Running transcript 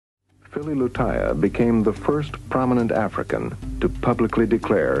Philly Lutaya became the first prominent African to publicly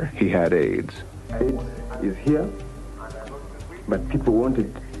declare he had AIDS. AIDS is here, but people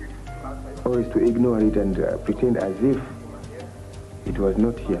wanted always to ignore it and pretend as if it was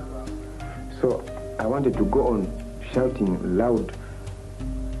not here. So I wanted to go on shouting loud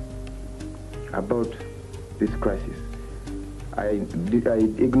about this crisis. I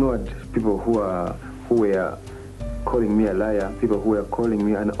ignored people who were calling me a liar, people who were calling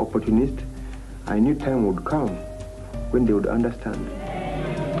me an opportunist. I knew time would come when they would understand.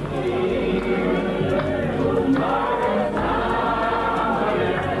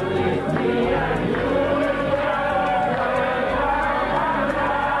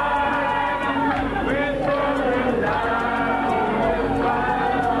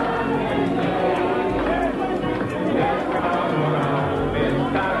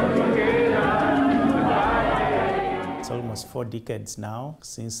 Almost 4 decades now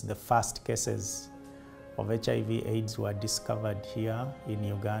since the first cases of HIV/AIDS were discovered here in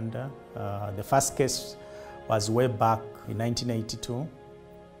Uganda. The first case was way back in 1982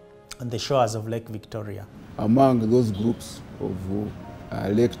 on the shores of Lake Victoria. Among those groups of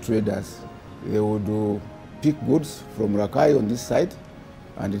lake traders, they would pick goods from Rakai on this side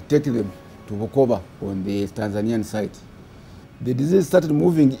and take them to Bukoba on the Tanzanian side. The disease started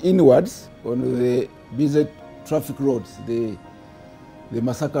moving inwards on the busy traffic roads, the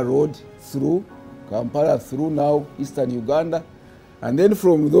Masaka Road through Kampala, through now Eastern Uganda, and then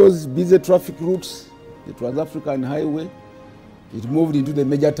from those busy traffic routes, the Trans-African Highway, it moved into the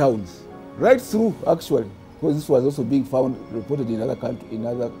major towns, right through actually, because this was also being found, reported in other countries,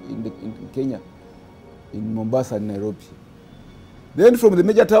 in Kenya, in Mombasa and Nairobi. Then from the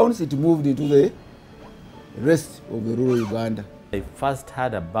major towns, it moved into the rest of the rural Uganda. I first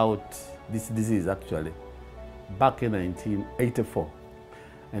heard about this disease actually back in 1984,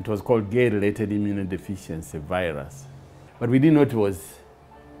 and it was called gay-related immunodeficiency virus. But we didn't know it was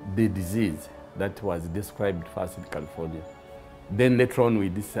the disease that was described first in California. Then later on, we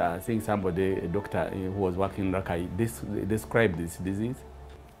think somebody, a doctor who was working in Rakai, described this disease,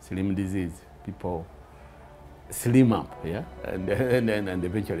 slim disease. People slim up, yeah, and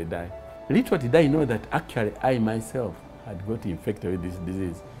eventually die. Little did I know that actually I myself had got infected with this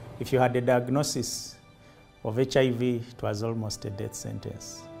disease. If you had a diagnosis of HIV, it was almost a death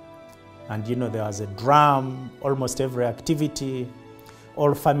sentence. And you know, there was a drum, almost every activity,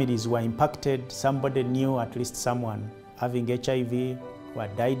 all families were impacted. Somebody knew at least someone having HIV who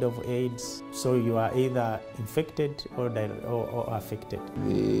had died of AIDS. So you are either infected or affected.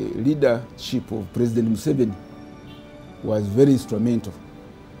 The leadership of President Museveni was very instrumental.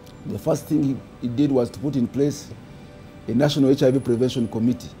 The first thing he did was to put in place a National HIV Prevention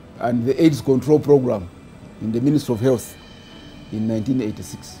Committee and the AIDS Control Program in the Ministry of Health in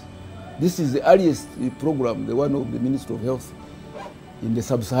 1986. This is the earliest program, the one of the Ministry of Health in the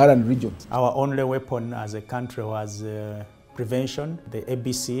sub-Saharan region. Our only weapon as a country was prevention, the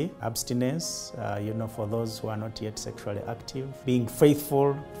ABC, abstinence, you know, for those who are not yet sexually active, being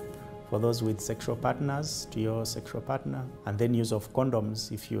faithful for those with sexual partners to your sexual partner, and then use of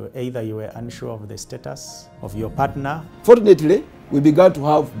condoms if you were unsure of the status of your partner. Fortunately, we began to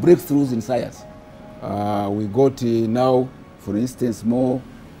have breakthroughs in science. We got now, for instance, more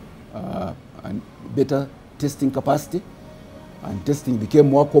and better testing capacity, and testing became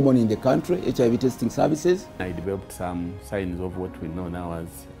more common in the country, HIV testing services. I developed some signs of what we know now as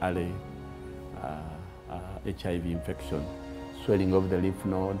early HIV infection, swelling of the lymph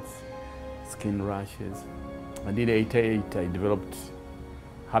nodes, skin rashes. And in 1988, I developed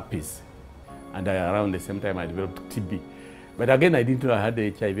herpes, and around the same time I developed TB. But again, I didn't know I had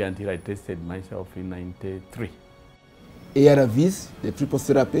HIV until I tested myself in 1993. ARVs, the triple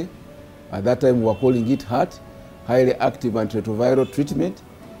therapy, at that time we were calling it HART, highly active antiretroviral treatment,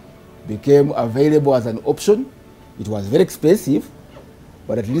 became available as an option. It was very expensive,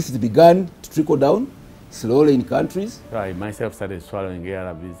 but at least it began to trickle down slowly in countries. I myself started swallowing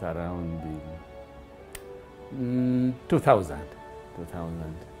ARVs around 2000,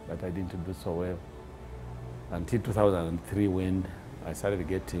 but I didn't do so well until 2003 when I started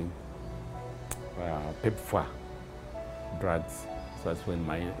getting PEPFAR drugs. So that's when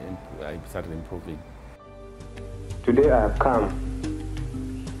I started improving. Today I have come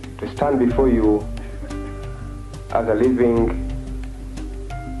to stand before you as a living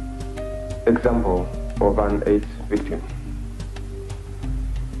example of an AIDS victim.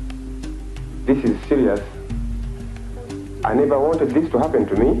 This is serious. I never wanted this to happen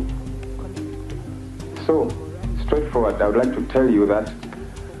to me. So, straightforward, I would like to tell you that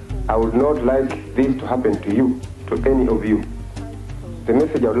I would not like this to happen to you, to any of you. The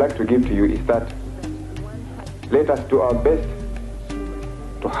message I would like to give to you is that let us do our best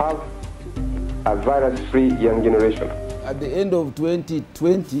to have a virus-free young generation. At the end of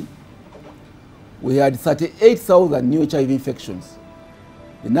 2020, we had 38,000 new HIV infections.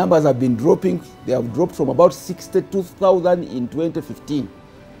 The numbers have been dropping. They have dropped from about 62,000 in 2015.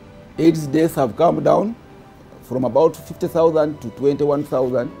 AIDS deaths have come down from about 50,000 to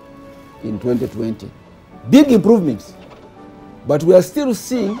 21,000 in 2020. Big improvements. But we are still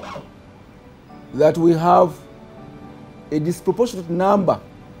seeing that we have a disproportionate number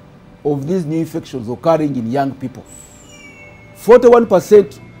of these new infections occurring in young people.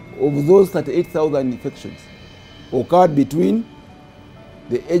 41% of those 38,000 infections occurred between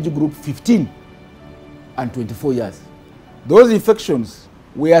the age group 15 and 24 years. Those infections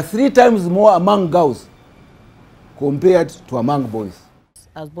were 3 times more among girls compared to among boys.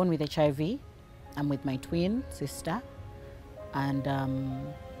 I was born with HIV. I'm with my twin sister, and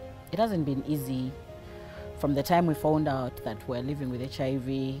it hasn't been easy. From the time we found out that we're living with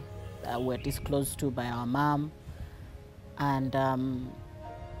HIV, we're disclosed to by our mom, and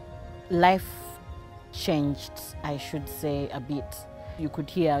life changed, I should say, a bit. You could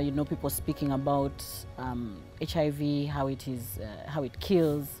hear, people speaking about HIV, how it is, how it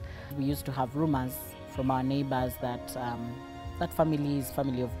kills. We used to have rumors from our neighbors that that family is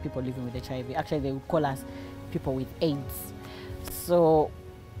family of people living with HIV. Actually, they would call us people with AIDS. So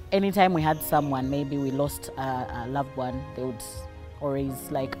anytime we had someone, maybe we lost a loved one, they would always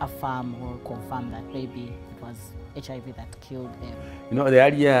affirm or confirm that maybe it was HIV that killed them. The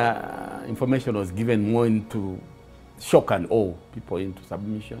earlier information was given more into shock and awe people into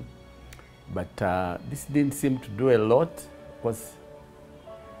submission. But this didn't seem to do a lot, because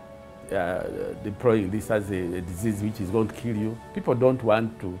deploying this as a disease which is going to kill you. People don't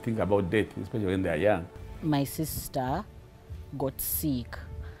want to think about death, especially when they're young. My sister got sick,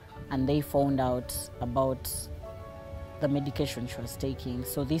 and they found out about the medication she was taking.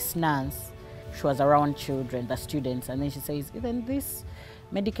 So this nurse, she was around children, the students, and then she says, even this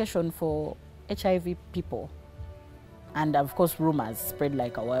medication for HIV people. And of course, rumors spread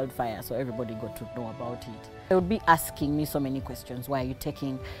like a wildfire, so everybody got to know about it. They would be asking me so many questions. Why are you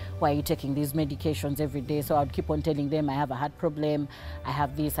taking these medications every day? So I would keep on telling them I have a heart problem, I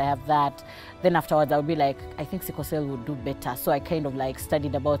have this, I have that. Then afterwards I would be like, I think sickle cell would do better. So I kind of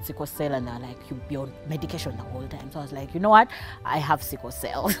studied about sickle cell, and they're like, you'll be on medication the whole time. So I was like, you know what? I have sickle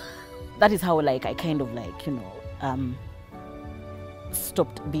cell. That is how I kind of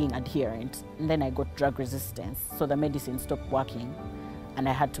stopped being adherent, and then I got drug resistance, so the medicine stopped working, and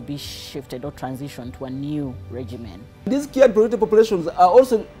I had to be shifted or transitioned to a new regimen. These cared protected populations are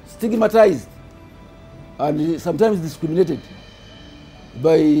also stigmatized and sometimes discriminated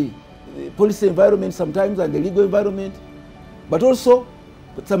by the policy environment sometimes and the legal environment, but also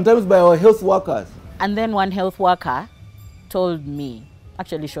sometimes by our health workers. And then one health worker told me,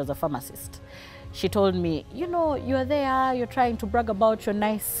 actually she was a pharmacist, she told me, you're there, you're trying to brag about your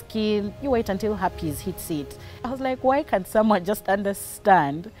nice skin, you wait until herpes hits it. I was like, why can't someone just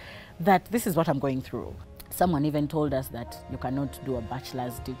understand that this is what I'm going through? Someone even told us that you cannot do a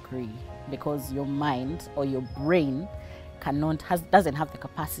bachelor's degree because your mind or your brain doesn't have the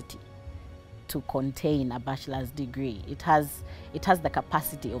capacity to contain a bachelor's degree. It has the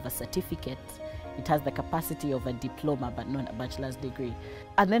capacity of a certificate, it has the capacity of a diploma, but not a bachelor's degree.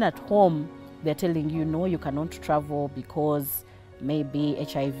 And then at home, they're telling you, no, you cannot travel because maybe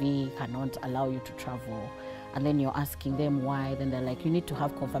HIV cannot allow you to travel. And then you're asking them why. Then they're like, you need to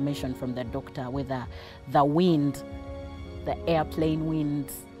have confirmation from the doctor whether the wind, the airplane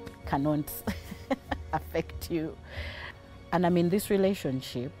winds cannot affect you. And I'm in this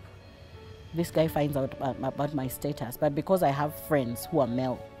relationship. This guy finds out about my status, but because I have friends who are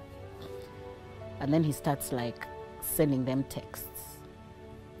male, and then he starts sending them texts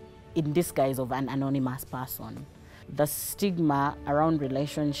in disguise of an anonymous person. The stigma around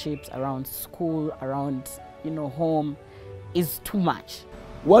relationships, around school, around home is too much.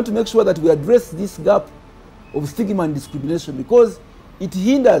 We want to make sure that we address this gap of stigma and discrimination because it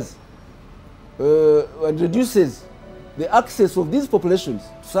hinders and reduces the access of these populations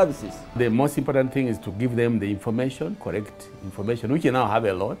to services. The most important thing is to give them the information, correct information, which you now have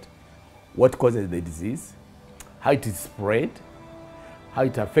a lot. What causes the disease, how it is spread, how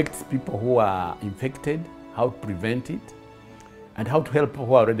it affects people who are infected, how to prevent it, and how to help people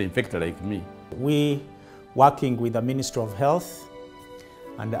who are already infected like me. We, working with the Ministry of Health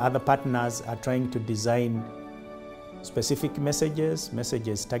and the other partners, are trying to design specific messages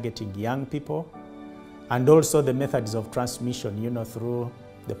targeting young people, and also the methods of transmission, through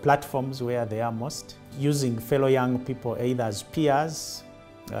the platforms where they are most, using fellow young people either as peers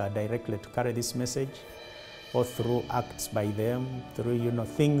directly to carry this message, or through acts by them, through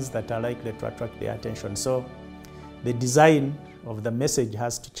things that are likely to attract their attention. So the design of the message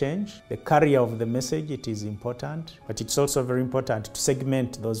has to change. The carrier of the message, it is important, but it's also very important to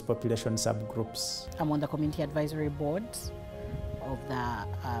segment those population subgroups. I'm on the community advisory board of the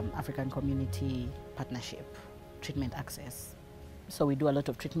African Community Partnership Treatment Access. So we do a lot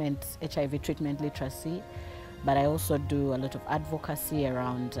of treatment, HIV treatment literacy, but I also do a lot of advocacy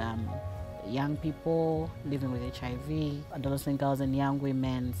around young people living with HIV, adolescent girls and young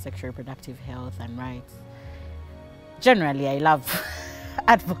women, sexual reproductive health and rights. Generally, I love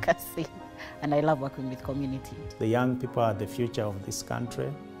advocacy and I love working with community. The young people are the future of this country.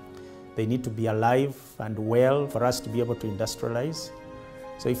 They need to be alive and well for us to be able to industrialize.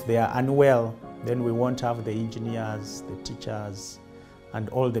 So if they are unwell, then we won't have the engineers, the teachers, and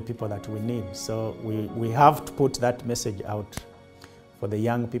all the people that we need. So we have to put that message out for the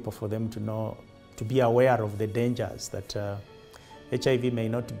young people, for them to know, to be aware of the dangers that HIV may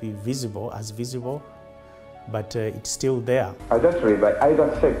not be visible, but it's still there. Adultery by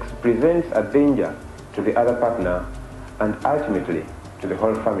either sex presents a danger to the other partner and ultimately to the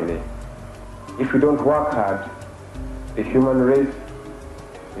whole family. If we don't work hard, the human race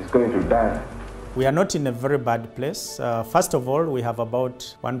is going to die. We are not in a very bad place. First of all, we have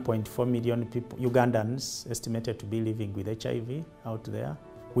about 1.4 million people, Ugandans, estimated to be living with HIV out there.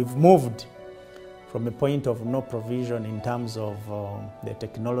 We've moved from a point of no provision in terms of the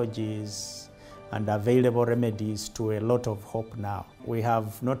technologies and available remedies to a lot of hope now. We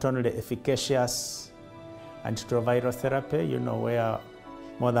have not only efficacious antiretroviral therapy, where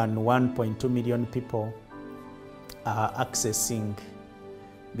more than 1.2 million people are accessing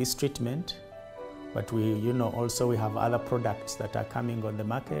this treatment, but we have other products that are coming on the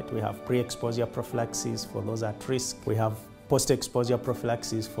market. We have pre-exposure prophylaxis for those at risk. We have post-exposure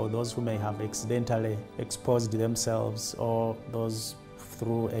prophylaxis for those who may have accidentally exposed themselves, or those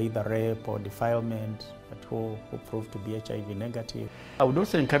through either rape or defilement, but who prove to be HIV negative. I would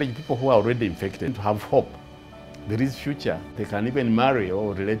also encourage people who are already infected to have hope. There is future. They can even marry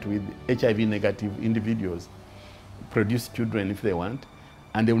or relate with HIV negative individuals, produce children if they want,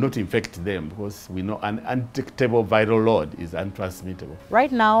 and they will not infect them, because we know an undetectable viral load is untransmittable. Right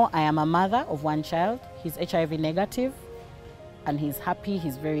now, I am a mother of one child. He's HIV negative, and he's happy,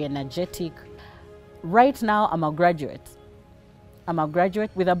 he's very energetic. Right now, I'm a graduate. I'm a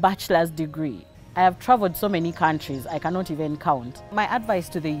graduate with a bachelor's degree. I have traveled so many countries, I cannot even count. My advice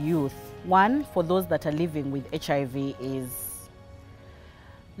to the youth, one, for those that are living with HIV, is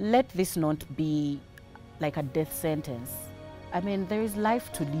let this not be like a death sentence. I mean, there is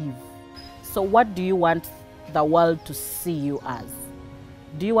life to live. So what do you want the world to see you as?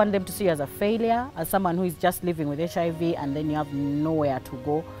 Do you want them to see you as a failure, as someone who is just living with HIV and then you have nowhere to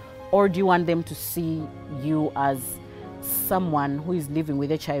go? Or do you want them to see you as someone who is living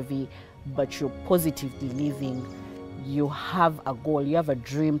with HIV, but you're positively living, you have a goal, you have a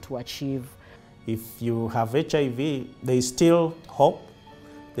dream to achieve? If you have HIV, there is still hope.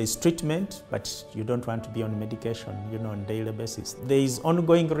 There is treatment, but you don't want to be on medication, on a daily basis. There is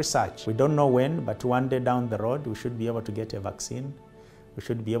ongoing research. We don't know when, but one day down the road, we should be able to get a vaccine. We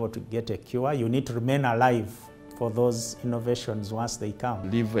should be able to get a cure. You need to remain alive for those innovations once they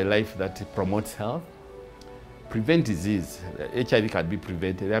come. Live a life that promotes health. Prevent disease. HIV can be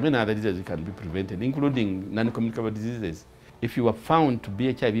prevented. There are many other diseases that can be prevented, including non-communicable diseases. If you are found to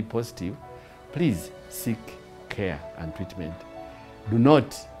be HIV positive, please seek care and treatment. Do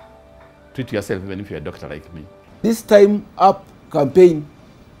not treat yourself even if you're a doctor like me. This Time Up campaign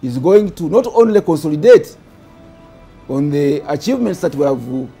is going to not only consolidate on the achievements that we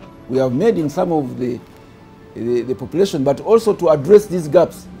have made in some of the population, but also to address these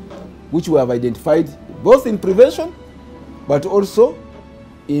gaps which we have identified, both in prevention, but also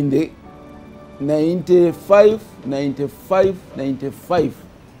in the 95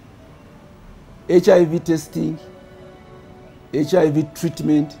 HIV testing, HIV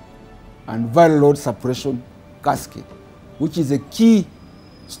treatment, and viral load suppression cascade, which is a key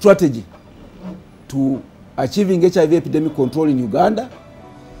strategy to achieving HIV epidemic control in Uganda,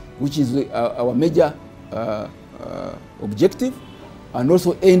 which is our major objective, and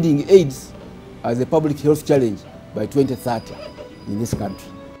also ending AIDS as a public health challenge by 2030 in this country.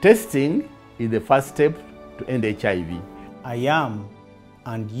 Testing is the first step to end HIV. I am,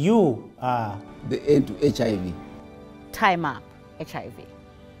 and you are the end to HIV. Time Up HIV.